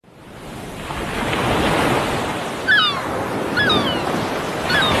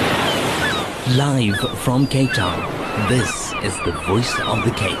Live from Cape Town, this is the Voice of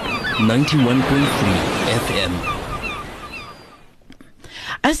the Cape, 91.3 FM.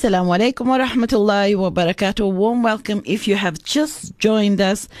 Assalamu alaikum wa rahmatullahi wa barakatuh. Warm welcome if you have just joined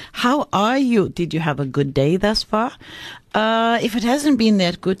us. How are you? Did you have a good day thus far? If it hasn't been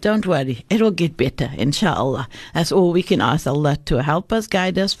that good, don't worry. It'll get better, inshallah. That's all we can ask Allah to help us,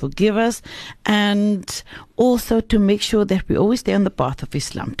 guide us, forgive us, and also to make sure that we always stay on the path of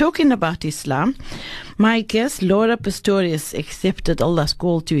Islam. Talking about Islam, my guest, Laura Pistorius, accepted Allah's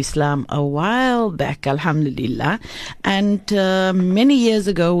call to Islam a while back, alhamdulillah. And many years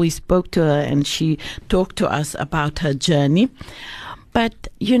ago, we spoke to her and she talked to us about her journey. But,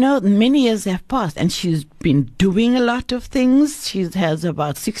 you know, many years have passed and she's been doing a lot of things. She has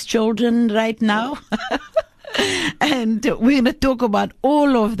about 6 children right now. And we're going to talk about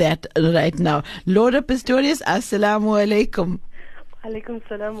all of that right now. Laura Pistorius, assalamu alaikum. Alaikum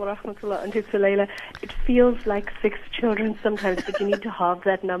salam wa rahmatullah. Auntie Sulayla, it feels like 6 children sometimes, but you need to halve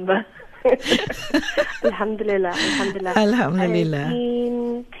that number. Alhamdulillah, alhamdulillah. Alhamdulillah. I've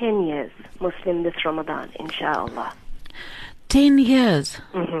been 10 years Muslim this Ramadan, inshallah. 10 years.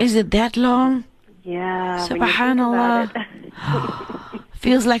 Mm-hmm. Is it that long? Yeah. Subhanallah.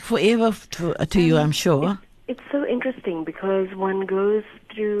 Feels like forever to you, I'm sure. It's so interesting because one goes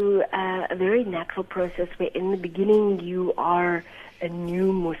through a very natural process where in the beginning you are a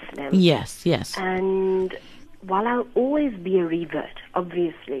new Muslim. Yes, yes. And while I'll always be a revert,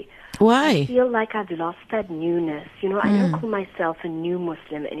 obviously. Why? I feel like I've lost that newness. You know, I don't call myself a new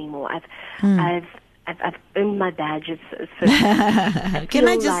Muslim anymore. I've earned my badges. So I can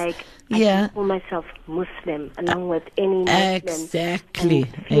I feel just, like I can call myself Muslim along with any Muslim. Exactly.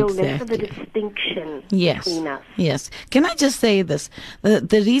 And feel less of a distinction between us. Yes. Can I just say this?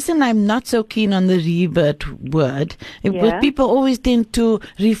 The reason I'm not so keen on the revert word, people always tend to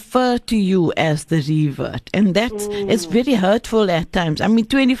refer to you as the revert. And that's it's very hurtful at times. I mean,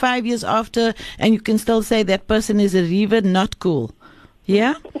 25 years after, and you can still say that person is a revert, not cool.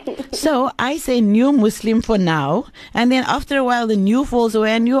 Yeah? So I say new Muslim for now, and then after a while the new falls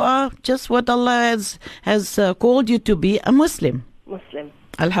away and you are just what Allah has called you to be, a Muslim. Muslim.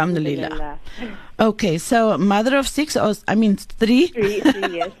 Alhamdulillah. Okay, so mother of 6, or 3? 3,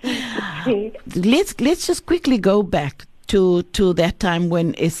 yes. Let's just quickly go back to that time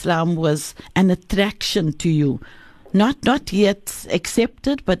when Islam was an attraction to you. Not yet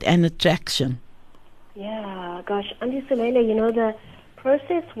accepted, but an attraction. Yeah, gosh, Auntie Sulayla, you know, the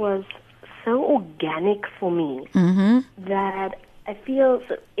process was so organic for me that I feel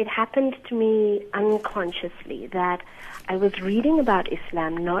it happened to me unconsciously, that I was reading about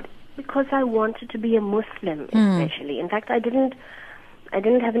Islam not because I wanted to be a Muslim especially. In fact, I didn't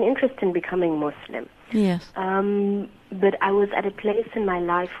have an interest in becoming Muslim. Yes. But I was at a place in my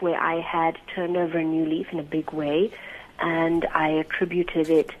life where I had turned over a new leaf in a big way, and I attributed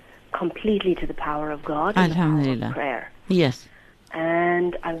it completely to the power of God and the power of prayer. Yes.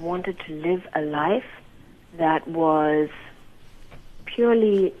 And I wanted to live a life that was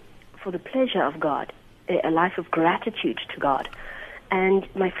purely for the pleasure of God, a life of gratitude to God. And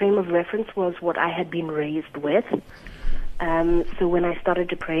my frame of reference was what I had been raised with. So when I started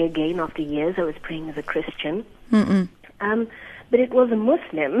to pray again after years, I was praying as a Christian. But it was a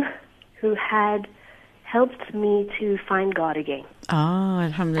Muslim who had helped me to find God again. Oh,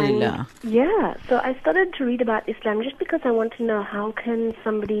 alhamdulillah. And, so I started to read about Islam just because I want to know how can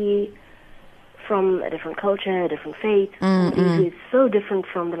somebody from a different culture, a different faith, somebody who is so different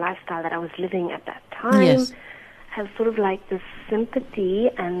from the lifestyle that I was living at that time, have sort of like this sympathy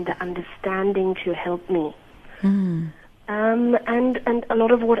and the understanding to help me. And a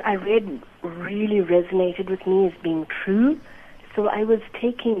lot of what I read really resonated with me as being true. So I was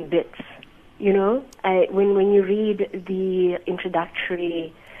taking bits. You know, when you read the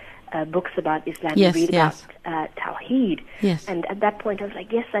introductory books about Islam, you read about Tawheed. Yes. And at that point I was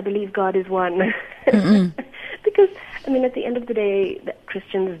like, yes, I believe God is one. Because, I mean, at the end of the day, the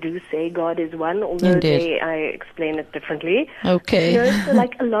Christians do say God is one, although I explain it differently. Okay. You know, so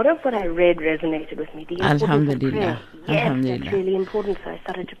like a lot of what I read resonated with me. The importance of prayer. Yes, that's really important. So I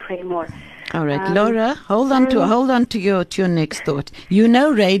started to pray more. All right, Laura, hold on to your next thought. You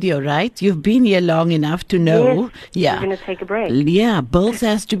know radio, right? You've been here long enough to know. Yes, we're going to take a break. Yeah, bills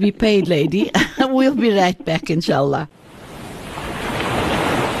has to be paid, lady. We'll be right back, inshallah.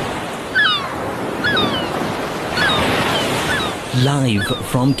 Live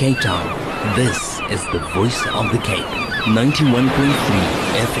from Cape Town, this is the Voice of the Cape, 91.3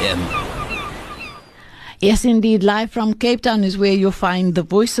 FM. Yes, indeed. Live from Cape Town is where you'll find the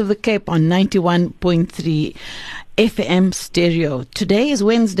Voice of the Cape on 91.3 FM stereo. Today is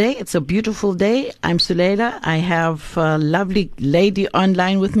Wednesday. It's a beautiful day. I'm Suleila. I have a lovely lady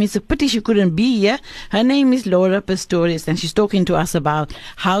online with me. It's a pity she couldn't be here. Her name is Laura Pistorius, and she's talking to us about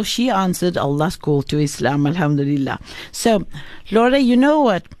how she answered Allah's call to Islam. Alhamdulillah. So, Laura, you know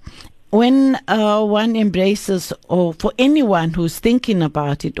what? When one embraces, or for anyone who's thinking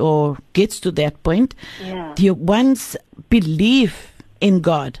about it or gets to that point, one's belief in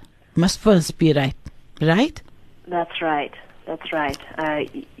God must first be right. Right? That's right. That's right.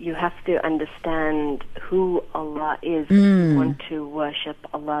 You have to understand who Allah is if you want to worship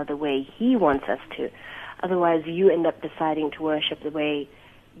Allah the way He wants us to. Otherwise, you end up deciding to worship the way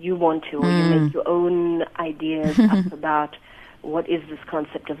you want to, or you make your own ideas up about what is this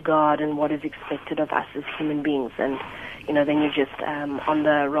concept of God and what is expected of us as human beings. And, then you're just on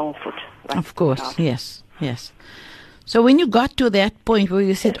the wrong foot. Right? Of course, yes. So when you got to that point where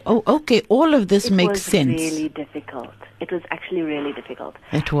you said, oh, okay, all of this makes sense. It was really difficult. It was actually really difficult.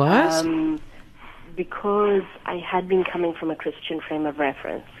 It was? Because I had been coming from a Christian frame of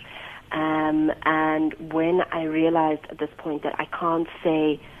reference. And when I realized at this point that I can't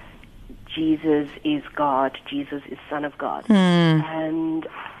say Jesus is God, Jesus is Son of God. And,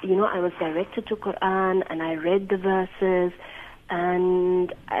 I was directed to Quran and I read the verses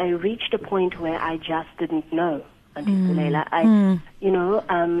and I reached a point where I just didn't know. When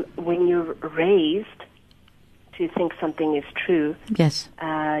you're raised to think something is true, yes,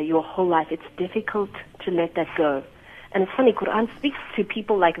 your whole life, it's difficult to let that go. And it's funny, Quran speaks to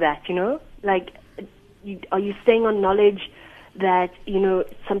people like that, like, are you staying on knowledge that,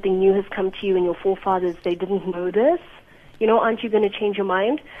 something new has come to you and your forefathers, they didn't know this? Aren't you going to change your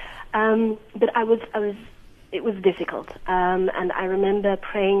mind? But it was difficult. And I remember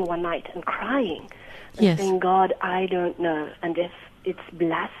praying one night and crying. And saying, God, I don't know. And if it's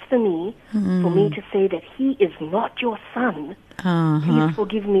blasphemy for me to say that He is not your Son, please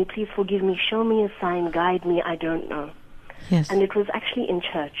forgive me, show me a sign, guide me, I don't know. Yes. And it was actually in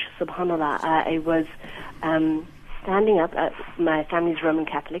church, subhanAllah. I was standing up, my family's Roman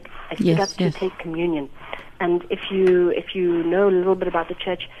Catholic, I stood up to take communion. And if you know a little bit about the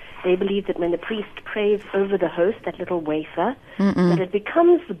church, they believe that when the priest prays over the host, that little wafer, that it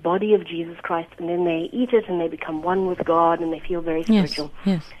becomes the body of Jesus Christ, and then they eat it and they become one with God and they feel very spiritual.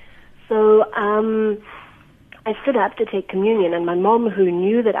 Yes. So I stood up to take communion, and my mom, who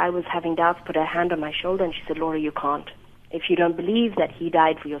knew that I was having doubts, put her hand on my shoulder and she said, Laura, you can't. If you don't believe that He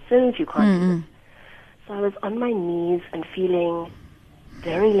died for your sins, you can't do this. So I was on my knees and feeling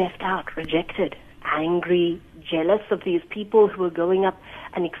very left out, rejected, angry, jealous of these people who were going up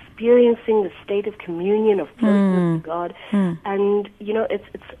and experiencing the state of communion, of closeness to God. And, it's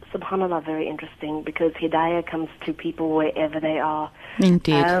subhanAllah, very interesting, because Hidayah comes to people wherever they are.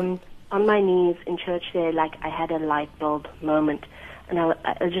 Indeed. On my knees in church there, like, I had a light bulb moment. And I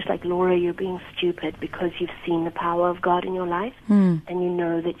was just like, Laura, you're being stupid because you've seen the power of God in your life. And you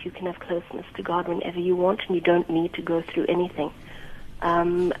know that you can have closeness to God whenever you want, and you don't need to go through anything.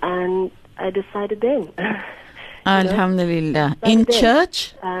 And I decided then. Alhamdulillah. In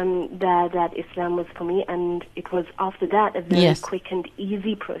church? That Islam was for me, and it was after that a very quick and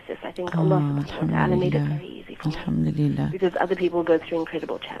easy process. I think Allah subhanahu wa ta'ala made it very easy for me. Because other people go through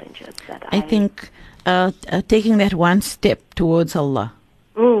incredible challenges. I think taking that one step towards Allah.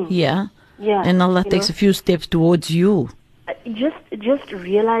 And Allah takes a few steps towards you. Just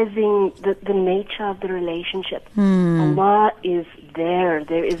realizing the nature of the relationship. Allah is there.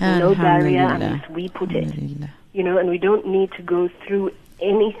 There is no barrier unless we put it. And we don't need to go through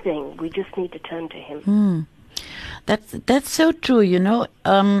anything. We just need to turn to Him. That's so true,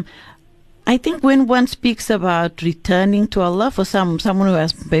 I think when one speaks about returning to Allah, for someone who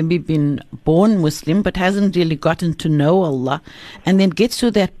has maybe been born Muslim but hasn't really gotten to know Allah, and then gets to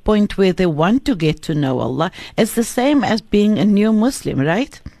that point where they want to get to know Allah, it's the same as being a new Muslim,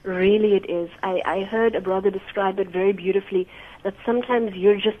 right? Really it is. I heard a brother describe it very beautifully, that sometimes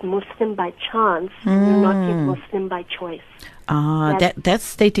you're just Muslim by chance, and you're not yet Muslim by choice. That's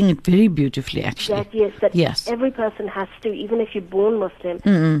stating it very beautifully, actually. Yes. Every person has to, even if you're born Muslim,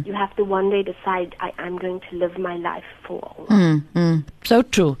 you have to one day decide, I'm going to live my life for Allah. So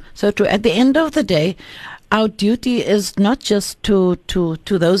true. At the end of the day, our duty is not just to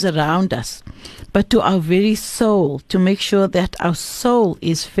those around us, but to our very soul, to make sure that our soul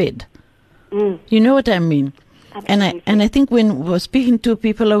is fed. You know what I mean? Absolutely. And I think when we were speaking to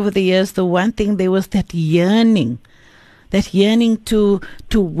people over the years, the one thing, there was that yearning to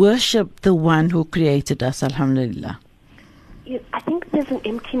worship the one who created us, alhamdulillah. I think there's an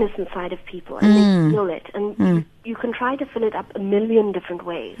emptiness inside of people, and they feel it. And you can try to fill it up a million different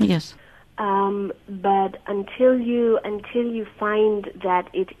ways. Yes. But until you find that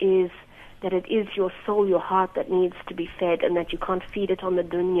it is your soul, your heart that needs to be fed, and that you can't feed it on the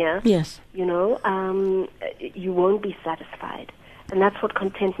dunya, Yes. You won't be satisfied. And that's what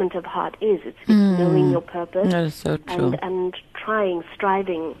contentment of heart is. It's knowing your purpose That is so true. and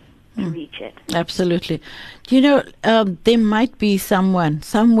striving to reach it. Absolutely. There might be someone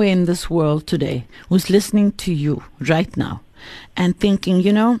somewhere in this world today who's listening to you right now and thinking,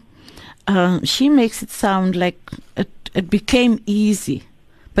 she makes it sound like it became easy.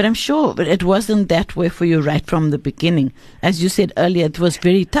 But I'm sure it wasn't that way for you right from the beginning. As you said earlier, it was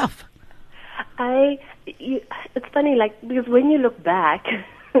very tough. It's funny, because when you look back,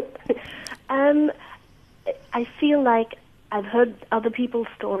 I feel like I've heard other people's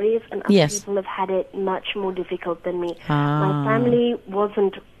stories, and other Yes. people have had it much more difficult than me. Ah. My family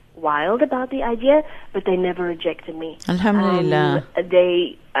wasn't wild about the idea, but they never rejected me. Alhamdulillah.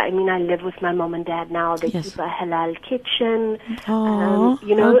 I live with my mom and dad now. They Yes. keep a halal kitchen. Oh,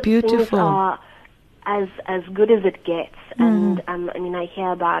 Things how beautiful. are as good as it gets. And I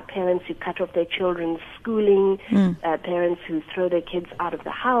hear about parents who cut off their children's schooling, parents who throw their kids out of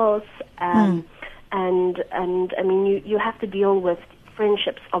the house, and you have to deal with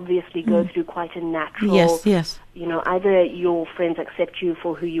friendships. Obviously, go through quite a natural. Yes. Either your friends accept you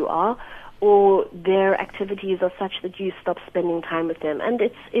for who you are, or their activities are such that you stop spending time with them, and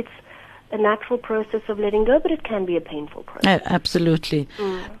it's a natural process of letting go, but it can be a painful process. Absolutely.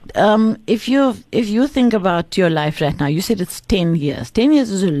 If you think about your life right now, you said it's 10 years. 10 years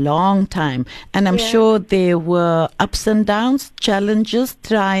is a long time, and I'm sure there were ups and downs, challenges,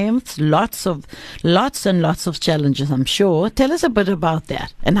 triumphs, lots and lots of challenges, I'm sure. Tell us a bit about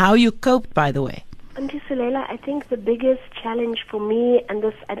that and how you coped, by the way. Auntie Suleila, I think the biggest challenge for me, and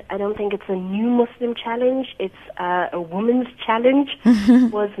this, I don't think it's a new Muslim challenge, it's a woman's challenge,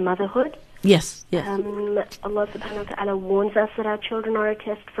 was motherhood. Yes. Allah subhanahu wa ta'ala warns us that our children are a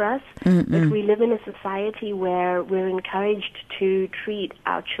test for us. But we live in a society where we're encouraged to treat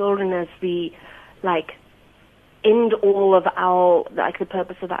our children as the, end all of the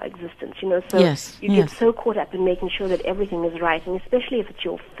purpose of our existence, So Yes, you get so caught up in making sure that everything is right, and especially if it's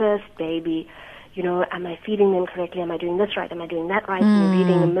your first baby, am I feeding them correctly? Am I doing this right? Am I doing that right? And you're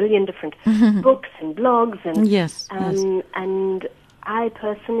reading a million different books and blogs. And, Yes. And I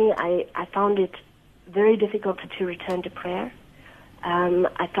personally, I found it very difficult to return to prayer.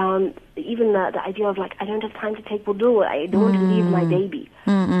 I found even the idea of I don't have time to take wudu. I don't want to leave my baby.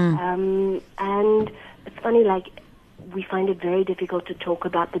 And it's funny, we find it very difficult to talk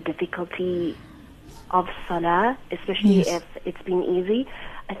about the difficulty of salah, especially if it's been easy.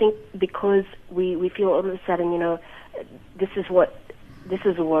 I think because we feel all of a sudden, this is what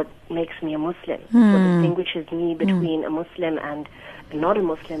makes me a Muslim. What distinguishes me between a Muslim and not a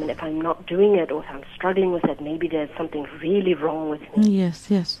Muslim. And if I'm not doing it, or if I'm struggling with it, maybe there's something really wrong with me. Yes.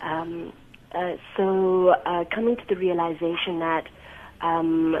 So coming to the realization that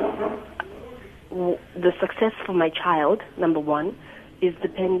the success for my child, number one, is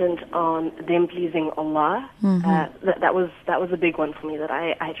dependent on them pleasing Allah. That was a big one for me, that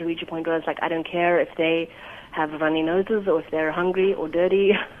I had to reach a point where I was I don't care if they have runny noses or if they're hungry or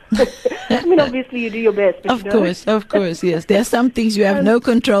dirty. Obviously you do your best. But Of course, yes. There are some things you have no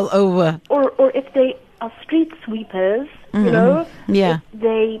control over. Or if they are street sweepers, Yeah. if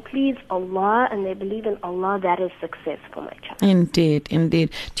they please Allah and they believe in Allah, that is success for my child. Indeed.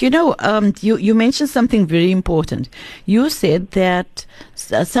 Do you know, you mentioned something very important. You said that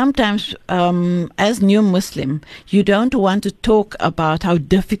sometimes as new Muslim, you don't want to talk about how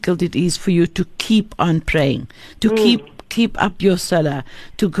difficult it is for you to keep on praying, to keep up your salah,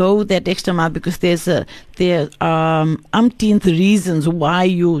 to go that extra mile, because there are umpteenth reasons why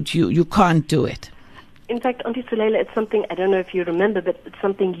you can't do it. In fact, Auntie Suleila, it's something, I don't know if you remember, but it's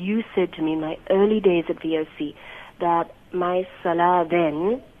something you said to me in my early days at VOC, that my salah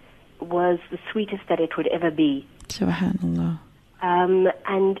then was the sweetest that it would ever be. Subhanallah.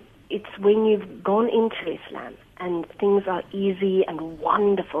 And it's when you've gone into Islam and things are easy and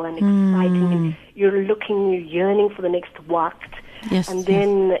wonderful and exciting, and you're yearning for the next waqt. Yes. And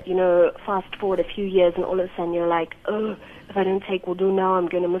then, fast forward a few years and all of a sudden you're like, oh, if I don't take wudu now, I'm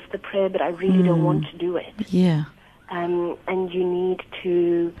going to miss the prayer, but I really don't want to do it. Yeah. And you need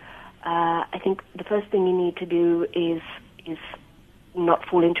to, I think the first thing you need to do is not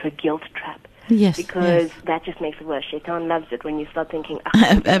fall into a guilt trap. Yes. Because that just makes it worse. Shaitan loves it when you start thinking,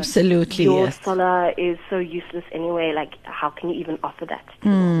 absolutely, your yes. salah is so useless anyway, how can you even offer that to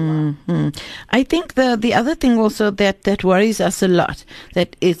Allah? I think the other thing also that worries us a lot,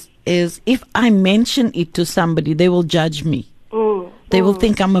 that is if I mention it to somebody, they will judge me. They will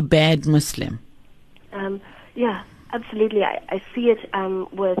think I'm a bad Muslim. Yeah, absolutely. I see it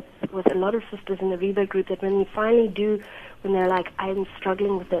with a lot of sisters in the Reba group that when we finally do, when they're like, I'm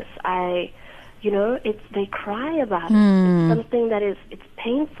struggling with this, they cry about it. It's something that it's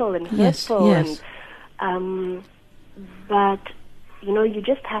painful and hurtful. Yes. But you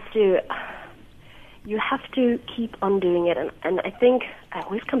just have to keep on doing it. And I think I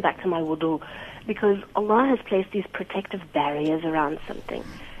always come back to my wudu, because Allah has placed these protective barriers around something.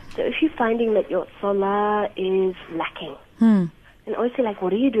 So if you're finding that your salah is lacking, and always say, like,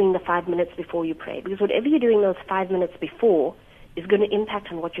 what are you doing the 5 minutes before you pray? Because whatever you're doing those 5 minutes before is going to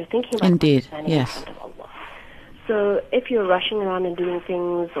impact on what you're thinking about. Indeed, standing yes. in front of Allah. So if you're rushing around and doing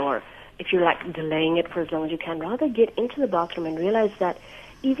things, or if you're like delaying it for as long as you can, rather get into the bathroom and realize that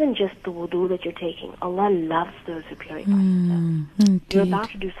even just the wudu that you're taking, Allah loves those who purify themselves. You're about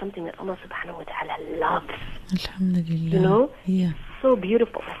to do something that Allah subhanahu wa ta'ala loves. Alhamdulillah. Yeah. So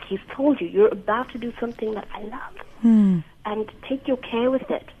beautiful. Like He's told you, you're about to do something that I love. And take your care with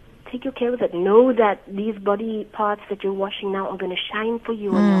it. Take your care with it. Know that these body parts that you're washing now are going to shine for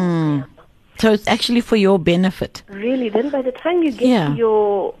you on Yawm al-Qiyamah. So it's actually for your benefit. Really, then by the time you get to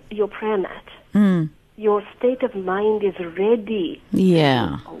your prayer mat, your state of mind is ready.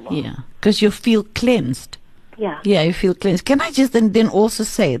 Yeah, because you feel cleansed. Yeah, you feel cleansed. Can I just then also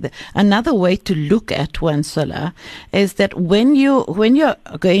say that another way to look at one's salah is that when you're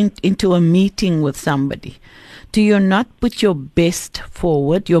going into a meeting with somebody, do you not put your best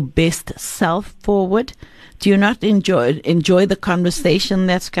forward, your best self forward? Do you not enjoy the conversation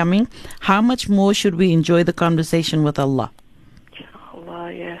that's coming? How much more should we enjoy the conversation with Allah?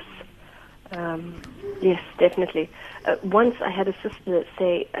 Allah, yes. Yes, definitely. Once I had a sister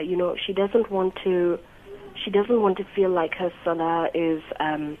say, she doesn't want to feel like her salah is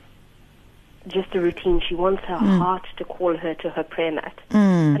just a routine. She wants her heart to call her to her prayer mat.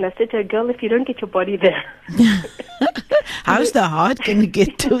 And I said to her, girl, if you don't get your body there, how's the heart going to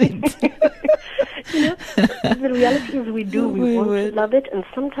get to it? The reality is we want to love it, and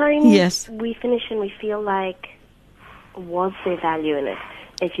sometimes we finish and we feel like, was there value in it?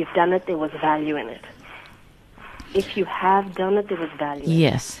 If you've done it, there was value in it. If you have done it, there was value in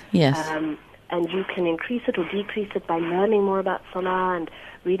it. Yes. And you can increase it or decrease it by learning more about salah and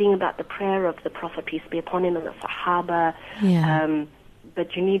reading about the prayer of the Prophet, peace be upon him, and the Sahaba.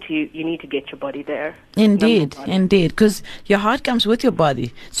 But you need to get your body there. Indeed, because your heart comes with your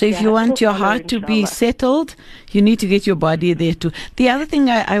body. So if you want your heart to be settled, you need to get your body there too. The other thing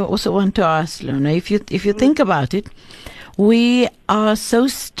I also want to ask, Lorna, if you think about it, we are so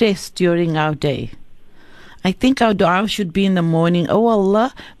stressed during our day. I think our dua should be in the morning. Oh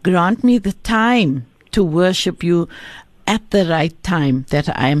Allah, grant me the time to worship you at the right time that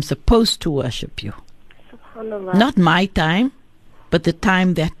I am supposed to worship you. SubhanAllah. Not my time, but the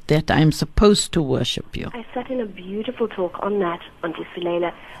time that I'm supposed to worship you. I sat in a beautiful talk on that, Auntie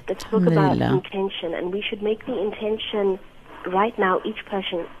Suleila, that spoke about intention, and we should make the intention right now. Each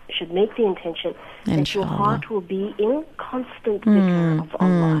person should make the intention that your heart will be in constant dhikr of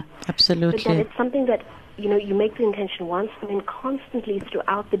Allah. Absolutely. But that it's something that you make the intention once, and then constantly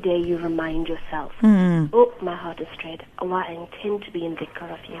throughout the day you remind yourself, oh, my heart is straight. Allah, I intend to be in dhikr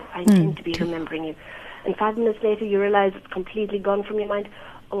of you. I intend to be remembering you. And 5 minutes later you realize it's completely gone from your mind.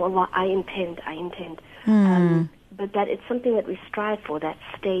 Oh Allah, I intend. But that it's something that we strive for, that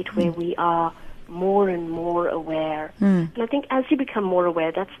state where we are more and more aware. And I think as you become more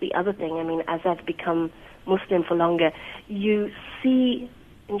aware, that's the other thing. I mean, as I've become Muslim for longer, you see,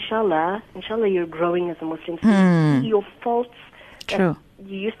 inshallah you're growing as a Muslim. So you see your faults. True.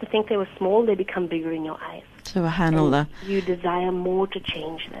 You used to think they were small, they become bigger in your eyes. Subhanallah. And you desire more to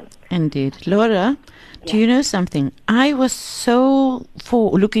change them. Indeed. Laura, do you know something? I was so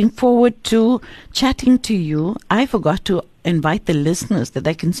looking forward to chatting to you. I forgot to invite the listeners that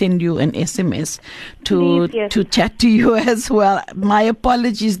I can send you an SMS to chat to you as well. My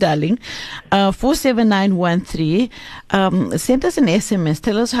apologies, darling. 47913. Send us an SMS.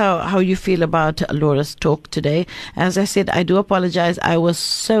 Tell us how you feel about Laura's talk today. As I said, I do apologize. I was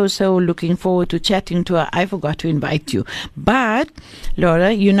so looking forward to chatting to her. I forgot to invite you. But,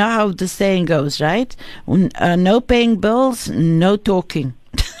 Laura, you know how the saying goes, right? No paying bills, no talking.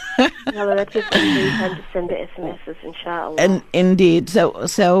 No, that's just very time to send the SMSs, inshallah. And indeed. So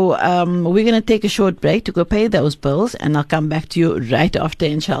we're going to take a short break to go pay those bills, and I'll come back to you right after,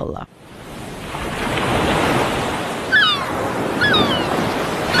 inshallah.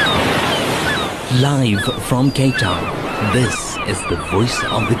 Live from Cape Town, this is the Voice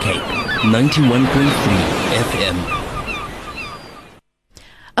of the Cape, 91.3 FM.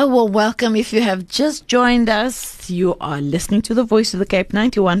 Oh, well, welcome. If you have just joined us, you are listening to the Voice of the Cape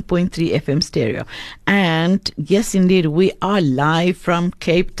 91.3 FM stereo. And yes, indeed, we are live from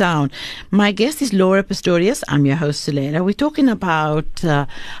Cape Town. My guest is Laura Pistorius. I'm your host, Suleila. We're talking about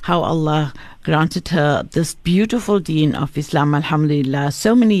how Allah granted her this beautiful deen of Islam, alhamdulillah.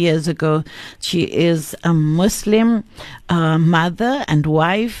 So many years ago, she is a Muslim mother and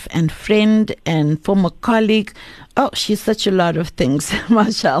wife and friend and former colleague. Oh, she's such a lot of things,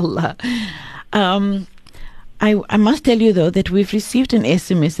 mashallah. I must tell you, though, that we've received an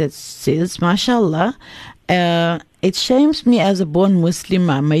SMS that says, mashallah, it shames me as a born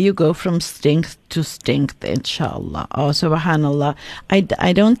Muslimah. May you go from strength to strength, inshallah. Oh, subhanallah.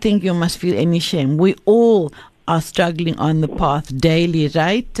 I don't think you must feel any shame. We all are struggling on the path daily,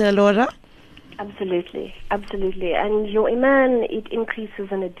 right, Laura? Absolutely, absolutely. And your iman, it increases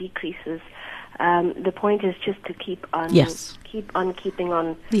and it decreases. The point is just to keep on keeping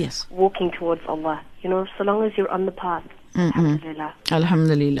on, walking towards Allah. You know, so long as you're on the path. Alhamdulillah.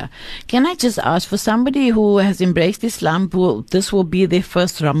 Alhamdulillah. Can I just ask, for somebody who has embraced Islam, this will be their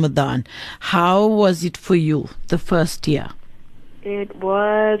first Ramadan. How was it for you, the first year? It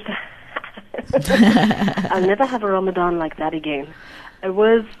was... I'll never have a Ramadan like that again. I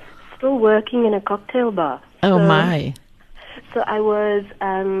was still working in a cocktail bar. Oh, my. So I was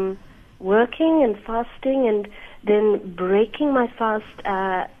working and fasting and then breaking my fast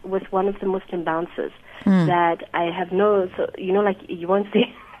with one of the Muslim bouncers. That I have so you know, like you won't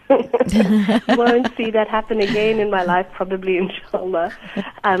see that happen again in my life, probably, inshallah.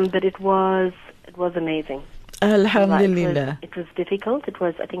 But it was amazing. Alhamdulillah. It was difficult. It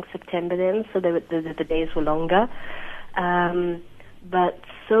was, I think, September then, so the days were longer. But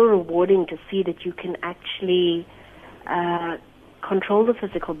so rewarding to see that you can actually control the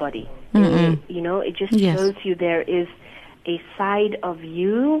physical body. You know, it just shows you there is a side of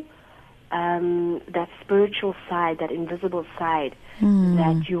you, that spiritual side, that invisible side,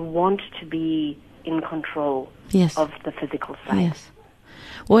 that you want to be in control of the physical side. Yes.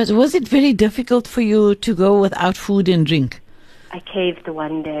 Was it very difficult for you to go without food and drink? I caved the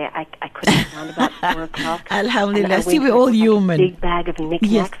one day. I couldn't around about 4 o'clock. Alhamdulillah. See, we're all human. A big bag of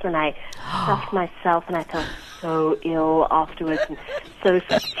knickknacks, and I stuffed myself, and I felt so ill afterwards, and so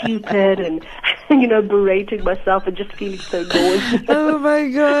stupid, and you know, berating myself and just feeling so nauseous. Oh my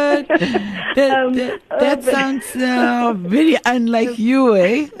God, that sounds very unlike you,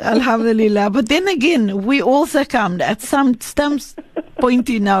 eh? Alhamdulillah. But then again, we all succumbed at some point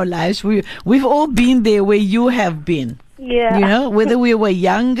in our lives. We've all been there where you have been. Yeah. You know, whether we were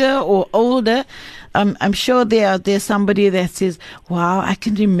younger or older, I'm sure there's somebody that says, wow, I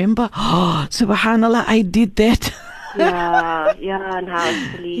can remember, oh, subhanallah, I did that. yeah, and how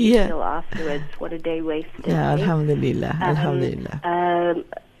to leave till afterwards. What a day wasted. Yeah, alhamdulillah, alhamdulillah.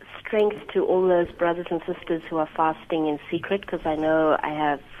 Strength to all those brothers and sisters who are fasting in secret, because I know I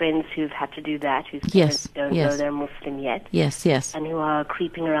have friends who've had to do that, who don't know they're Muslim yet. Yes. And who are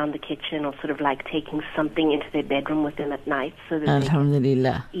creeping around the kitchen or sort of like taking something into their bedroom with them at night so that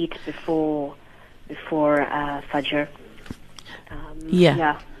alhamdulillah, they can eat before Fajr.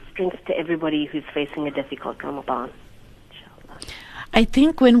 Strength to everybody who's facing a difficult Ramadan. I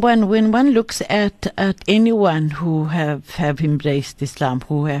think when one looks at anyone who have embraced Islam,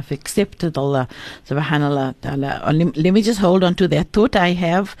 who have accepted Allah, subhanallah ta'ala, let me just hold on to that thought. I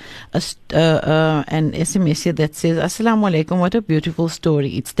have an SMS here that says, Assalamu alaikum, what a beautiful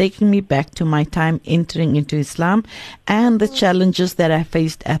story. It's taking me back to my time entering into Islam and the challenges that I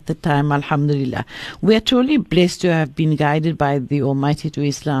faced at the time, alhamdulillah. We are truly blessed to have been guided by the Almighty to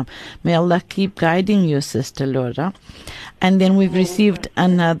Islam. May Allah keep guiding you, Sister Laura. And then we've received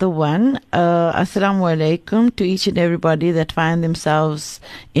another one. Assalamu alaikum to each and everybody that find themselves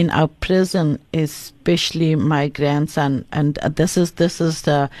in our prison, especially my grandson. And this is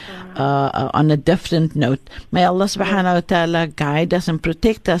on a different note. May Allah subhanahu wa ta'ala guide us and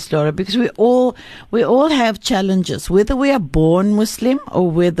protect us, Laura, because we all have challenges, whether we are born Muslim or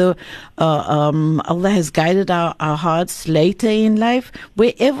whether Allah has guided our hearts later in life.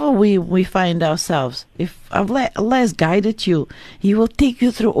 Wherever we find ourselves, if Allah has guided you, He will take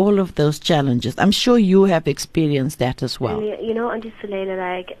you through all of those challenges. I'm sure you have experienced that as well. And, you know, Auntie Suleila,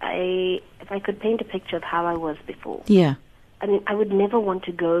 like if I could paint a picture of how I was before. Yeah. I mean, I would never want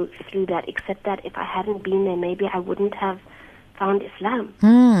to go through that, except that if I hadn't been there, maybe I wouldn't have found Islam.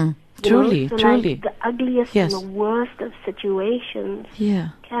 Truly, so truly. Like the ugliest and the worst of situations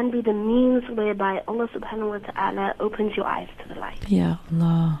can be the means whereby Allah subhanahu wa ta'ala opens your eyes to the light. Ya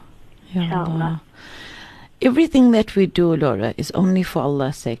Allah. Ya Allah. Everything that we do, Laura, is only for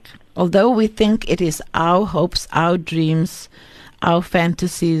Allah's sake. Although we think it is our hopes, our dreams, our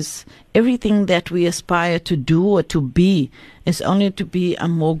fantasies, everything that we aspire to do or to be is only to be a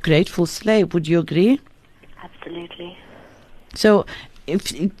more grateful slave. Would you agree? Absolutely. So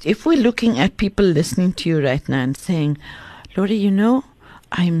if we're looking at people listening to you right now and saying, Lori,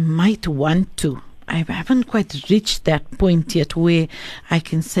 I might want to. I haven't quite reached that point yet where I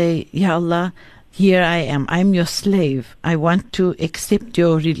can say, Ya Allah, here I am. I'm your slave. I want to accept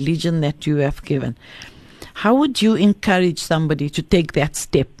your religion that you have given. How would you encourage somebody to take that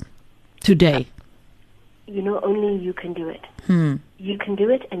step today? Only you can do it. You can do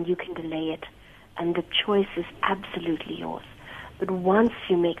it and you can delay it. And the choice is absolutely yours. But once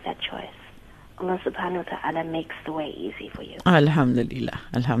you make that choice, Allah subhanahu wa ta'ala makes the way easy for you. Alhamdulillah,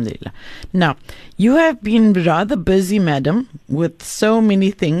 alhamdulillah. Now, you have been rather busy, madam, with so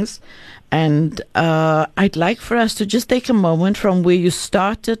many things. And I'd like for us to just take a moment from where you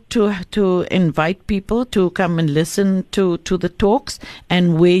started to invite people to come and listen to the talks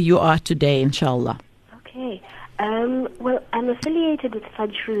and where you are today, inshallah. Okay. Well, I'm affiliated with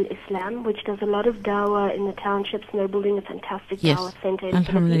Fajrul Islam, which does a lot of dawah in the townships, and they're building a fantastic dawah center in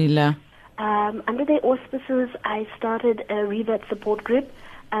Alhamdulillah. Under their auspices, I started a revert support group,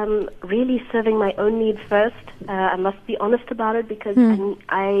 really serving my own needs first. I must be honest about it because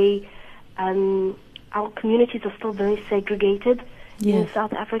our communities are still very segregated in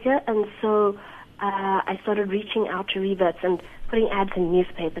South Africa, and so I started reaching out to reverts and putting ads in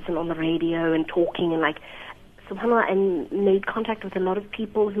newspapers and on the radio and talking and subhanAllah, I made contact with a lot of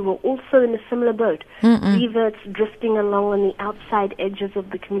people who were also in a similar boat. Reverts drifting along on the outside edges of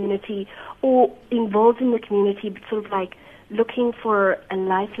the community or involved in the community, but sort of looking for a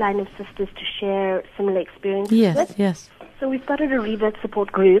lifeline of sisters to share similar experiences with. Yes. So we started a revert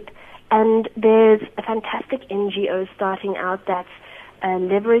support group, and there's a fantastic NGO starting out that's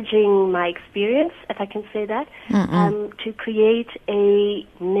leveraging my experience, if I can say that, to create a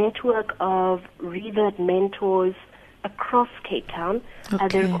network of revert mentors across Cape Town.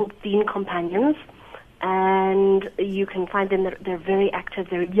 They're called Deen Companions, and you can find them. They're very active.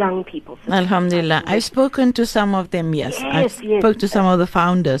 They're young people. So Alhamdulillah. I've spoken to some of them, I spoke to some of the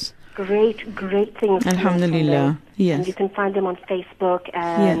founders. Great things. Alhamdulillah. Yes. And you can find them on Facebook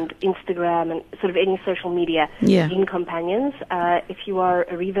and Instagram and sort of any social media. Deen Companions. If you are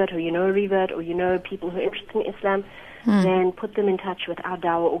a revert or you know a revert or you know people who are interested in Islam, then put them in touch with our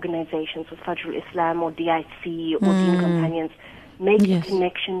dawah organizations, with Fajrul Islam or DIC or Deen Companions. Make a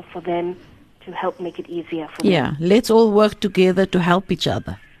connection for them to help make it easier for them. Let's all work together to help each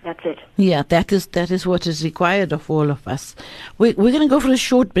other. That's it. Yeah, that is what is required of all of us. We're going to go for a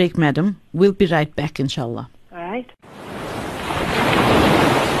short break, madam. We'll be right back, inshallah. All right.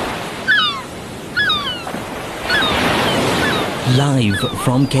 Live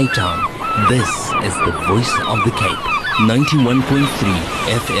from Cape Town, this is the Voice of the Cape, 91.3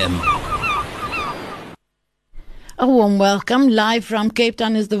 FM. A warm welcome. Live from Cape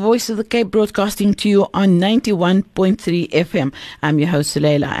Town is the Voice of the Cape, broadcasting to you on 91.3 FM. I'm your host,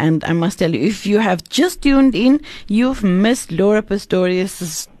 Suleila, and I must tell you, if you have just tuned in, you've missed Laura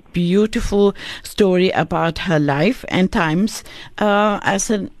Pastorius' beautiful story about her life and times as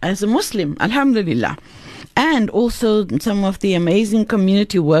a Muslim, alhamdulillah. And also some of the amazing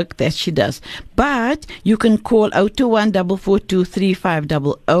community work that she does. But you can call 021 442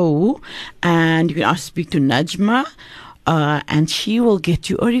 3500 and you can also speak to Najma and she will get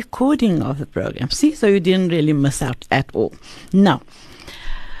you a recording of the program. See, so you didn't really miss out at all. Now,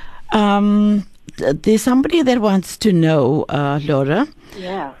 there's somebody that wants to know, Laura.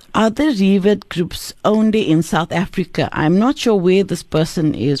 Yeah. Are the revert groups only in South Africa? I'm not sure where this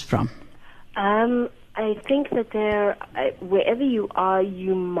person is from. I think that wherever you are,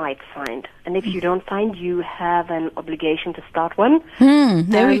 you might find. And if you don't find, you have an obligation to start one.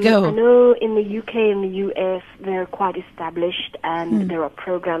 There we go. I know in the UK and the US, they're quite established, and there are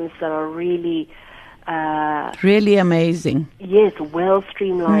programs that are really really amazing. Yes, well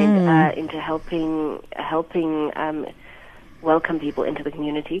streamlined into helping welcome people into the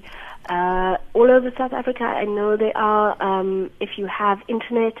community. All over South Africa, I know they are, if you have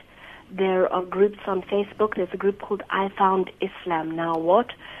internet, there are groups on Facebook. There's a group called I Found Islam Now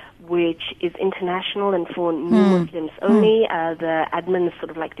What, which is international and for new Muslims only. The admins sort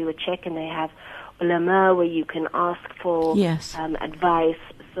of do a check, and they have ulama where you can ask for advice.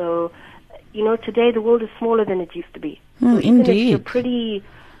 So, today the world is smaller than it used to be. So even if you're pretty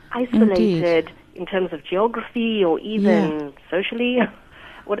isolated in terms of geography or even socially,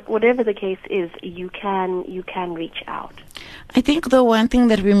 whatever the case is, you can reach out. I think the one thing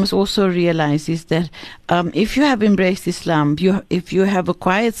that we must also realize is that if you have embraced Islam, if you have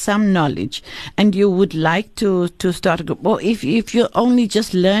acquired some knowledge and you would like to start a group, or if you're only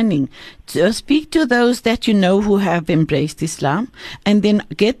just learning, speak to those that you know who have embraced Islam, and then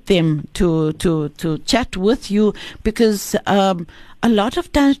get them to chat with you, because a lot of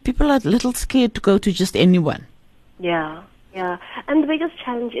times people are a little scared to go to just anyone. Yeah. Yeah, and the biggest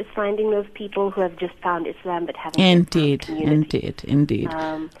challenge is finding those people who have just found Islam but haven't Indeed. And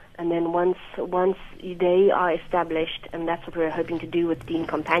then once they are established, and that's what we're hoping to do with Deen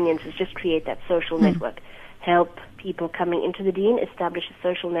Companions, is just create that social network, help people coming into the Deen establish a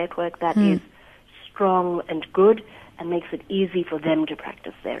social network that is strong and good, and makes it easy for them to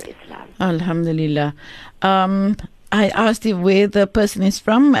practice their Islam. Alhamdulillah. I asked her where the person is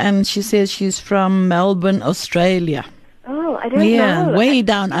from, and she says she's from Melbourne, Australia. Oh, I don't know. Yeah, way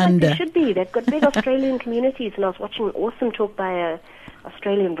down under. They should be. They've got big Australian communities, and I was watching an awesome talk by a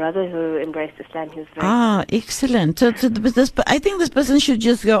Australian brother who embraced Islam. He was very excellent. So I think this person should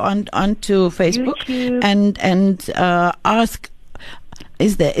just go onto Facebook YouTube. and ask,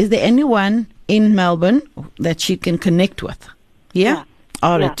 is there anyone in Melbourne that she can connect with? Yeah.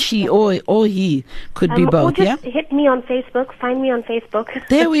 Or she or he could be both, or just hit me on Facebook, find me on Facebook.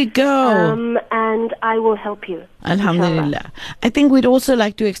 There we go. And I will help you. Alhamdulillah. Inshallah. I think we'd also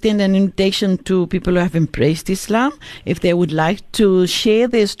like to extend an invitation to people who have embraced Islam. If they would like to share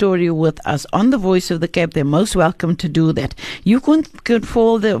their story with us on the Voice of the Cape, they're most welcome to do that. You could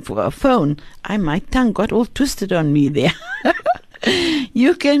call the phone. My tongue got all twisted on me there.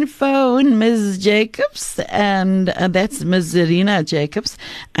 You can phone Ms. Jacobs, and that's Ms. Zarina Jacobs,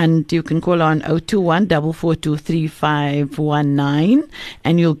 and you can call on 021-442-3519,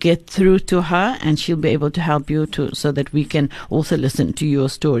 and you'll get through to her, and she'll be able to help you so that we can also listen to your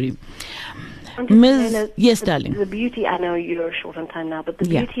story. Yes, darling. The beauty, I know you're short on time now, but the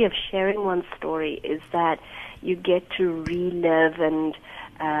beauty of sharing one's story is that you get to relive and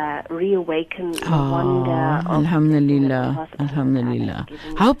reawaken the wonder of Alhamdulillah. Alhamdulillah.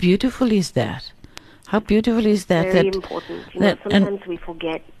 How beautiful is that? How beautiful is that? Very important. Sometimes we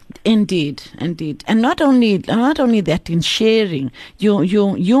forget. Indeed. And not only that, in sharing,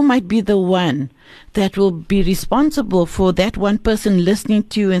 you might be the one that will be responsible for that one person listening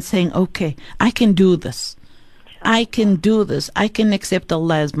to you and saying, okay, I can do this. I can do this. I can accept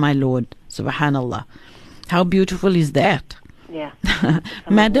Allah as my Lord. Subhanallah. How beautiful is that? Yeah.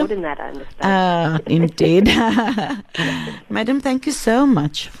 Madam, more than that, I understand. Indeed. Madam, thank you so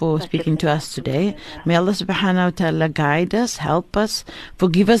much for speaking to us today. May Allah subhanahu wa ta'ala guide us, help us,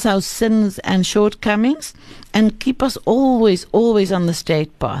 forgive us our sins and shortcomings, and keep us always on the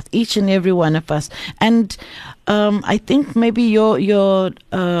straight path, each and every one of us. And I think maybe your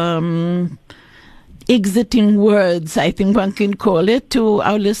exiting words, I think one can call it, to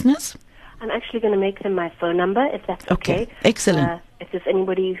our listeners. I'm actually going to make them my phone number, if that's okay. Excellent. If there's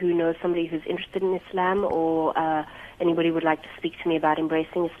anybody who knows somebody who's interested in Islam, or anybody would like to speak to me about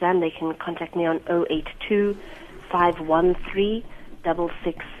embracing Islam, they can contact me on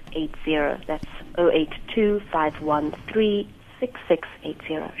 082-513-6680. That's 082-513-6680.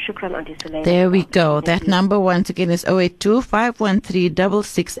 Shukran, Auntie Sulaiman. There we go. That number once again is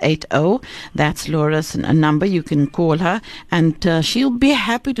 082-513-6680. That's Laura's number. You can call her, and she'll be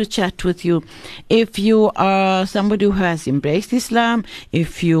happy to chat with you. If you are somebody who has embraced Islam,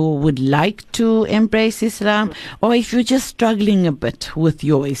 if you would like to embrace Islam, or if you're just struggling a bit with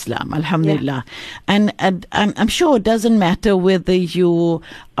your Islam, alhamdulillah. And I'm sure it doesn't matter whether you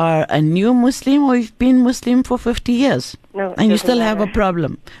are a new Muslim or you've been Muslim for 50 years. No, and you still have a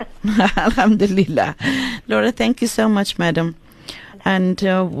problem. Alhamdulillah. Laura, thank you so much, madam. And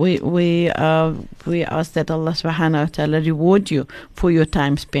we ask that Allah subhanahu wa ta'ala reward you for your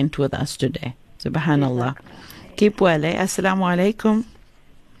time spent with us today. Subhanallah. Keep well, eh? Assalamu alaikum.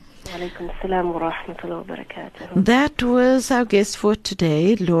 That was our guest for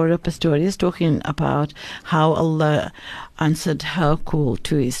today, Laura Pastorius, talking about how Allah answered her call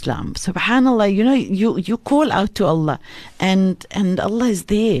to Islam. Subhanallah, you call out to Allah, and Allah is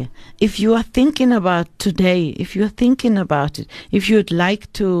there. If you are thinking about today, if you are thinking about it, if you'd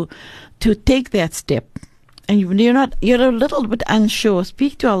like to take that step, and you're a little bit unsure,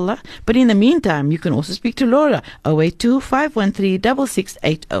 speak to Allah. But in the meantime, you can also speak to Laura,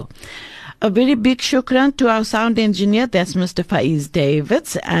 082-513-6680. A very big shukran to our sound engineer, that's Mr. Faiz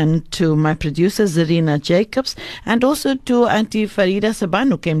Davids, and to my producer, Zarina Jacobs, and also to Auntie Farida Saban,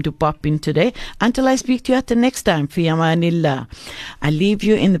 who came to pop in today. Until I speak to you at the next time, fi amanillah. I leave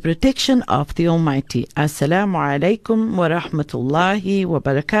you in the protection of the Almighty. Assalamu alaikum wa rahmatullahi wa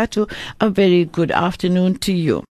barakatuh. A very good afternoon to you.